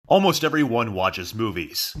Almost everyone watches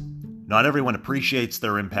movies. Not everyone appreciates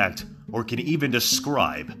their impact or can even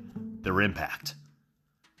describe their impact.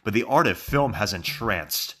 But the art of film has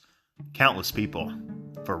entranced countless people,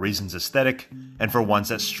 for reasons aesthetic and for ones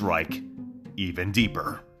that strike even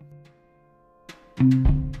deeper.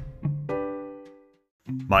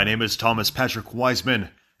 My name is Thomas Patrick Wiseman,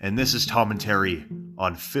 and this is Commentary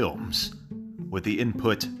on Films, with the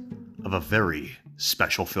input of a very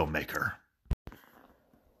special filmmaker.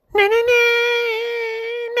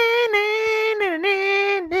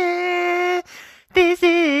 This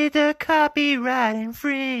is a copyright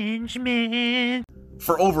infringement.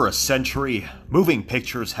 For over a century, moving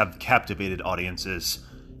pictures have captivated audiences,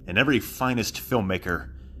 and every finest filmmaker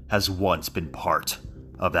has once been part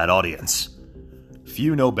of that audience.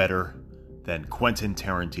 Few know better than Quentin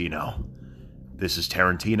Tarantino. This is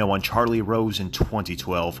Tarantino on Charlie Rose in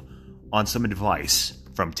 2012 on some advice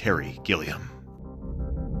from Terry Gilliam.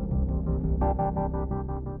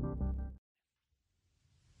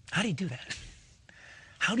 How do you do that?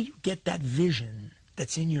 How do you get that vision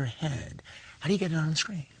that's in your head? How do you get it on the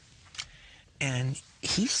screen? And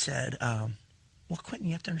he said, well, Quentin,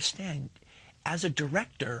 you have to understand, as a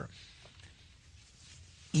director,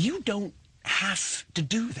 you don't have to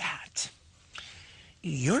do that.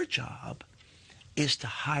 Your job is to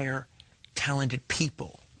hire talented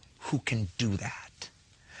people who can do that.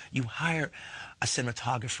 You hire a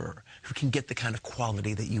cinematographer who can get the kind of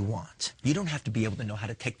quality that you want. You don't have to be able to know how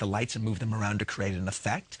to take the lights and move them around to create an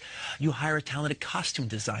effect. You hire a talented costume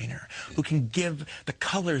designer who can give the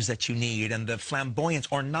colors that you need and the flamboyance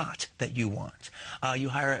or not that you want. You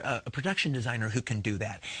hire a production designer who can do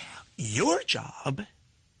that. Your job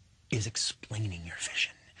is explaining your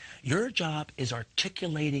vision. Your job is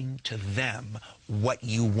articulating to them what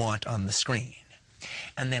you want on the screen.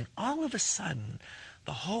 And then all of a sudden,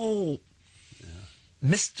 the whole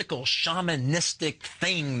mystical, shamanistic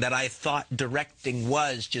thing that I thought directing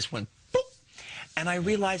was just went boop. And I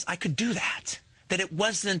realized I could do that. That it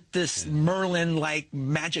wasn't this Merlin-like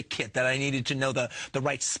magic kit that I needed to know the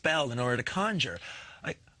right spell in order to conjure.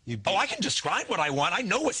 I can describe what I want. I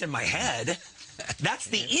know what's in my head. That's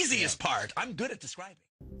the easiest part. I'm good at describing.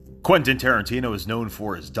 Quentin Tarantino is known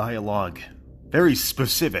for his dialogue, very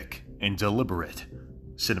specific and deliberate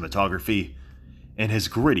cinematography, and his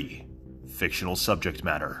gritty, fictional subject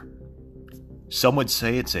matter. Some would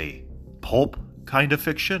say it's a pulp kind of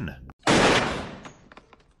fiction.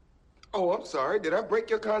 Oh, I'm sorry. Did I break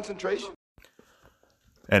your concentration?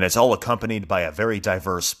 And it's all accompanied by a very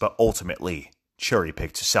diverse but ultimately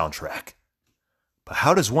cherry-picked soundtrack. But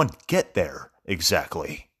how does one get there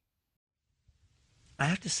exactly? I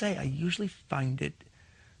have to say, I usually find it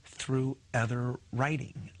through other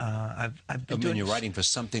writing. I've been doing... You're writing for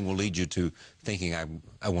something will lead you to thinking, I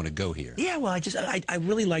want to go here. Yeah, well, I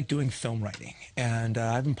really like doing film writing, and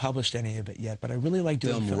I haven't published any of it yet, but I really like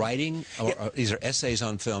doing film writing? Or these are essays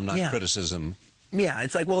on film, not criticism? Yeah,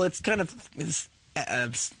 it's like, well, it's kind of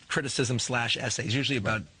criticism / essays, usually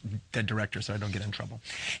about dead directors, so I don't get in trouble.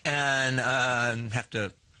 And have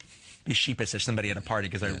to be sheepish if somebody at a party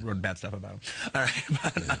because I wrote bad stuff about them.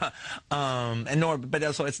 All right, but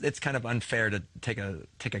also it's kind of unfair to take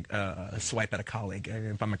a swipe at a colleague.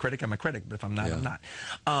 If I'm a critic, I'm a critic, but if I'm not, I'm not.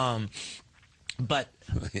 But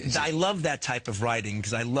I love that type of writing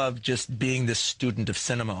because I love just being this student of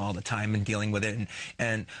cinema all the time and dealing with it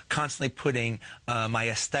and constantly putting my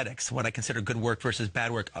aesthetics, what I consider good work versus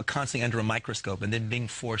bad work, constantly under a microscope and then being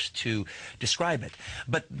forced to describe it.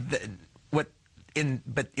 But in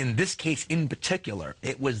this case in particular,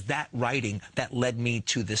 it was that writing that led me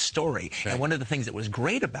to this story. Right. And one of the things that was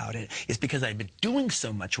great about it is because I'd been doing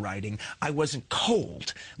so much writing, I wasn't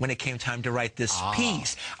cold when it came time to write this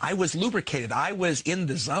piece. I was lubricated. I was in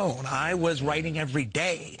the zone. I was writing every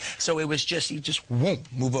day. So it was just, you just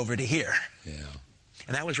won't move over to here. Yeah.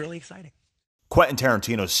 And that was really exciting. Quentin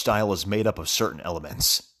Tarantino's style is made up of certain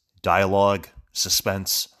elements: dialogue,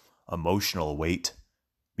 suspense, emotional weight,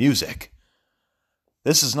 music.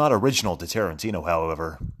 This is not original to Tarantino,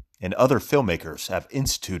 however, and other filmmakers have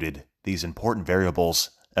instituted these important variables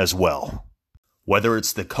as well. Whether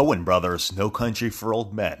it's the Coen brothers' No Country for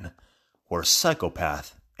Old Men, or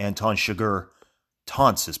psychopath Anton Chigurh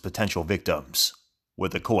taunts his potential victims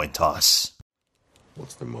with a coin toss.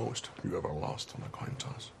 What's the most you ever lost on a coin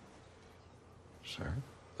toss? Sir?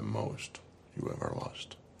 The most you ever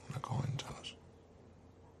lost on a coin toss?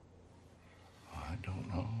 I don't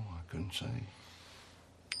know. I couldn't say.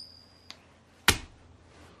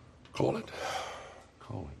 Call it.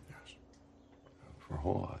 Call it? Yes. For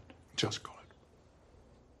what? Just call it.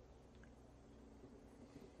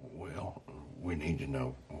 Well, we need to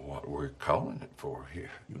know what what we're calling it for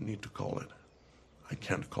here. You need to call it. I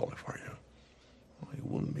can't call it for you. Well, it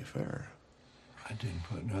wouldn't be fair. I didn't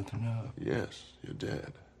put nothing up. Yes, you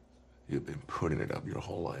did. You've been putting it up your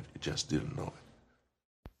whole life. You just didn't know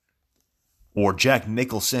it. Or Jack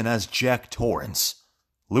Nicholson as Jack Torrance,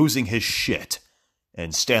 losing his shit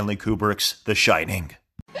in Stanley Kubrick's The Shining.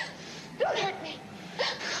 Don't hurt me.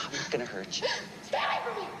 I'm not gonna hurt you. Stay away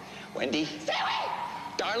from me. Wendy, Stay away.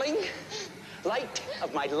 darling, light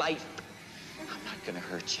of my life. I'm not gonna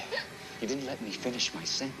hurt you. You didn't let me finish my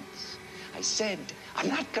sentence. I said, I'm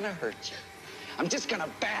not gonna hurt you. I'm just gonna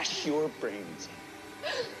bash your brains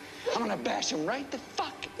in. I'm gonna bash them right the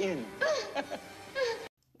fuck in.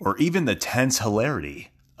 Or even the tense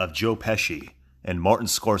hilarity of Joe Pesci and Martin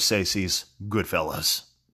Scorsese's Goodfellas.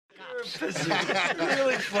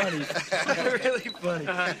 Really funny. Really funny.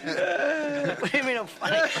 What do you mean I'm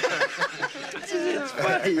funny? It's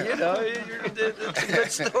funny, you know. It's a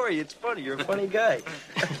good story. It's funny. You're a funny guy.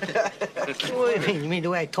 What do you mean? You mean the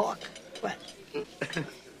way I talk? What?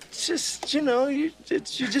 It's just, you know, you're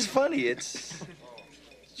just funny. It's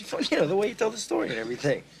funny, you know, the way you tell the story and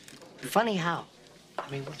everything. Funny how? I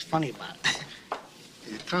mean, what's funny about it?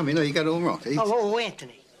 Yeah, Tommy, no, you got it all wrong. Oh,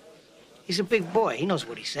 Anthony. He's a big boy. He knows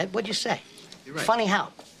what he said. What'd you say? You're right. Funny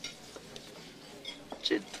how?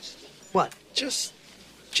 What? Just,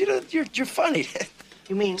 you know, you're funny.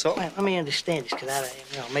 You mean, So? let me understand this,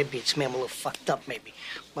 because maybe it's me, I'm a little fucked up, maybe.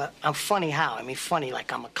 But I'm funny how? I mean, funny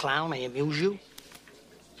like I'm a clown, I amuse you.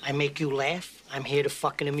 I make you laugh. I'm here to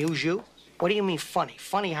fucking amuse you. What do you mean funny?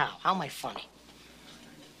 Funny how? How am I funny?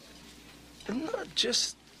 Not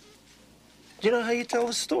just, you know how you tell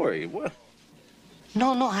the story. What?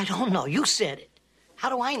 No, I don't know. You said it. How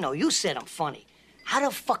do I know? You said I'm funny. How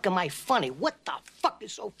the fuck am I funny? What the fuck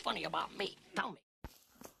is so funny about me? Tell me.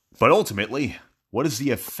 But ultimately, what is the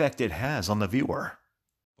effect it has on the viewer?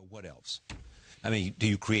 But what else? I mean, do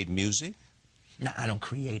you create music? No, I don't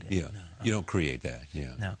create it. Yeah. No. You don't create that.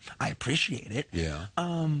 Yeah. No, I appreciate it. Yeah.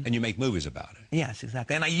 And you make movies about it. Yes,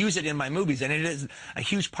 exactly. And I use it in my movies, and it is a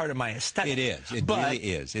huge part of my aesthetic. It is. It But- really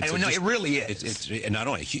is. No, it really is. It's not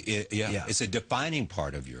only, yeah, it's a defining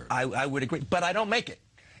part of your. I would agree, but I don't make it,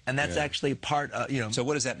 and that's actually part of, you know. So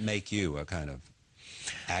what does that make you? A kind of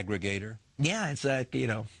aggregator? Yeah, it's like, you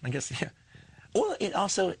know, I guess. Yeah. Well, it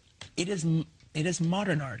also it is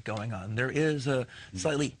modern art going on. There is a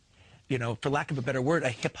slightly, you know, for lack of a better word, a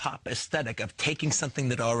hip-hop aesthetic of taking something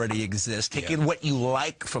that already exists, taking what you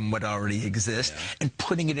like from what already exists, and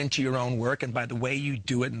putting it into your own work, and by the way you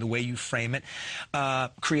do it and the way you frame it,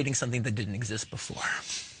 creating something that didn't exist before.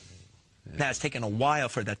 Now, it's taken a while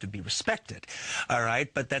for that to be respected, all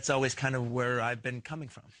right? But that's always kind of where I've been coming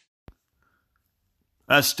from.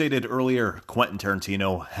 As stated earlier, Quentin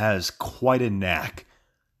Tarantino has quite a knack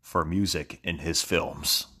for music in his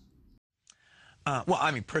films. Well,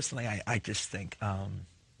 I mean, personally, I just think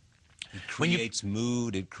It creates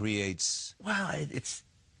mood. It creates. well, it's.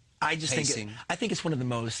 I just Pacing. think I think it's one of the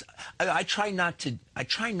most. I try not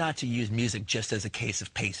to use music just as a case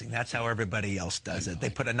of pacing. That's how everybody else does it.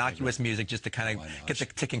 They put innocuous music just to kind of get the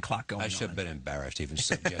ticking clock going. I should have been embarrassed to even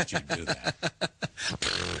suggest you do that.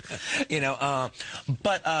 You know,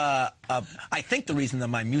 but I think the reason that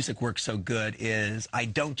my music works so good is I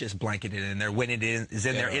don't just blanket it in there. When it is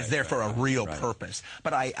in there, it's there for a real purpose.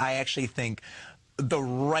 But I actually think the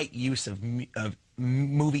right use of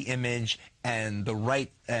movie image and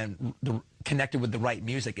connected with the right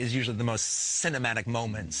music is usually the most cinematic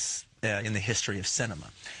moments in the history of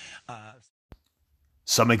cinema.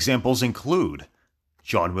 Some examples include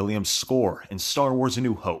John Williams' score in Star Wars: A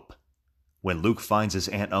New Hope, when Luke finds his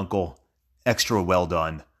aunt-uncle, extra well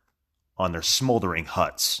done, on their smoldering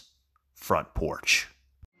hut's front porch.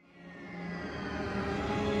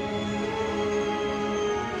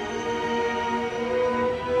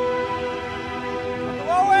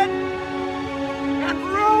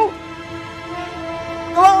 Andrew!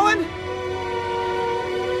 Owen!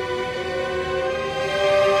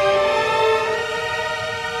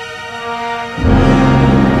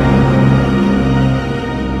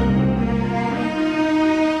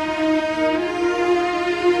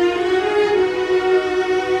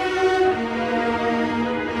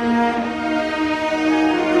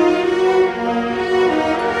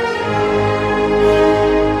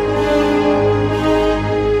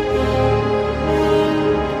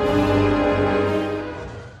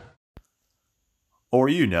 Or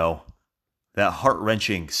you know, that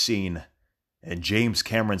heart-wrenching scene in James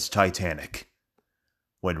Cameron's Titanic,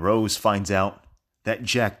 when Rose finds out that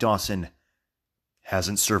Jack Dawson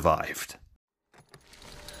hasn't survived.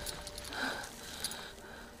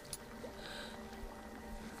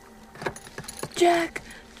 Jack,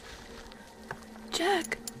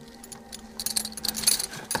 Jack.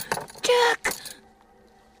 Jack.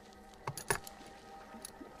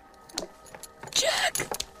 Jack.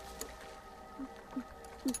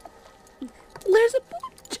 There's a boy,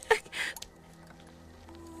 Jack.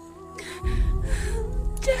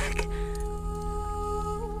 Jack.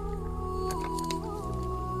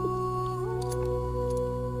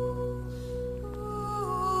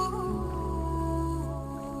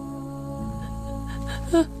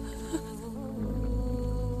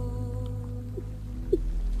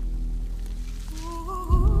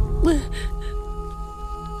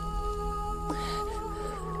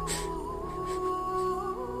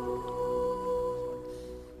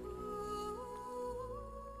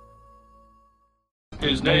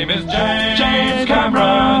 His name is James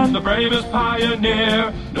Cameron, the bravest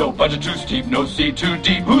pioneer. No budget too steep, no sea too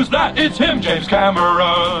deep. Who's that? It's him, James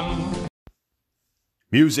Cameron.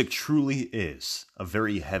 Music truly is a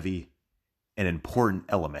very heavy and important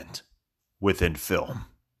element within film.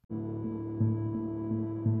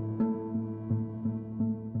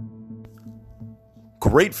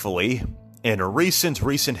 Gratefully, in a recent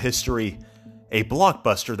history, a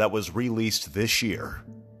blockbuster that was released this year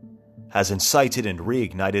has incited and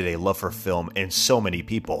reignited a love for film in so many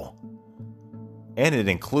people. And it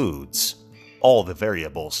includes all the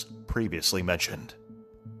variables previously mentioned.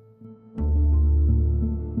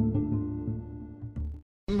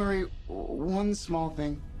 Murray, one small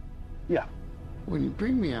thing. Yeah. When you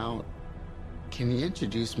bring me out, can you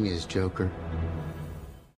introduce me as Joker?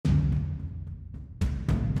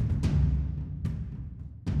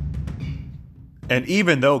 And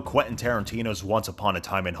even though Quentin Tarantino's Once Upon a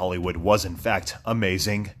Time in Hollywood was in fact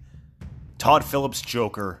amazing, Todd Phillips'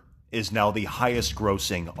 Joker is now the highest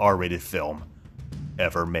grossing R-rated film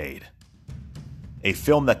ever made. A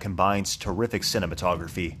film that combines terrific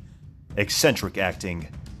cinematography, eccentric acting,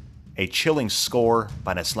 a chilling score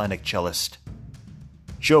by an Icelandic cellist.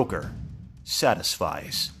 Joker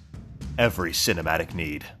satisfies every cinematic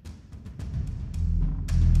need.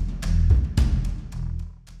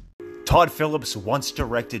 Todd Phillips once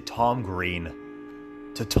directed Tom Green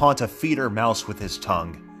to taunt a feeder mouse with his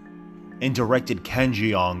tongue, and directed Ken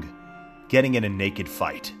Jeong getting in a naked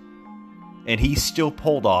fight. And he still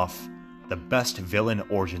pulled off the best villain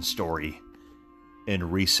origin story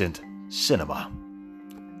in recent cinema.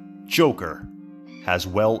 Joker has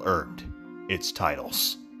well earned its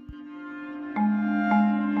titles.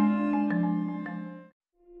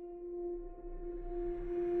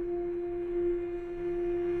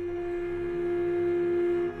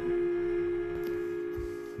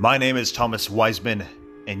 My name is Thomas Wiseman,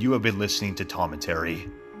 and you have been listening to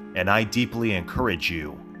Tomentary, and I deeply encourage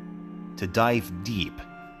you to dive deep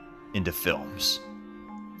into films,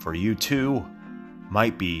 for you too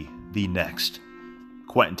might be the next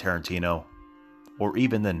Quentin Tarantino, or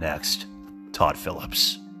even the next Todd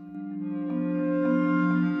Phillips.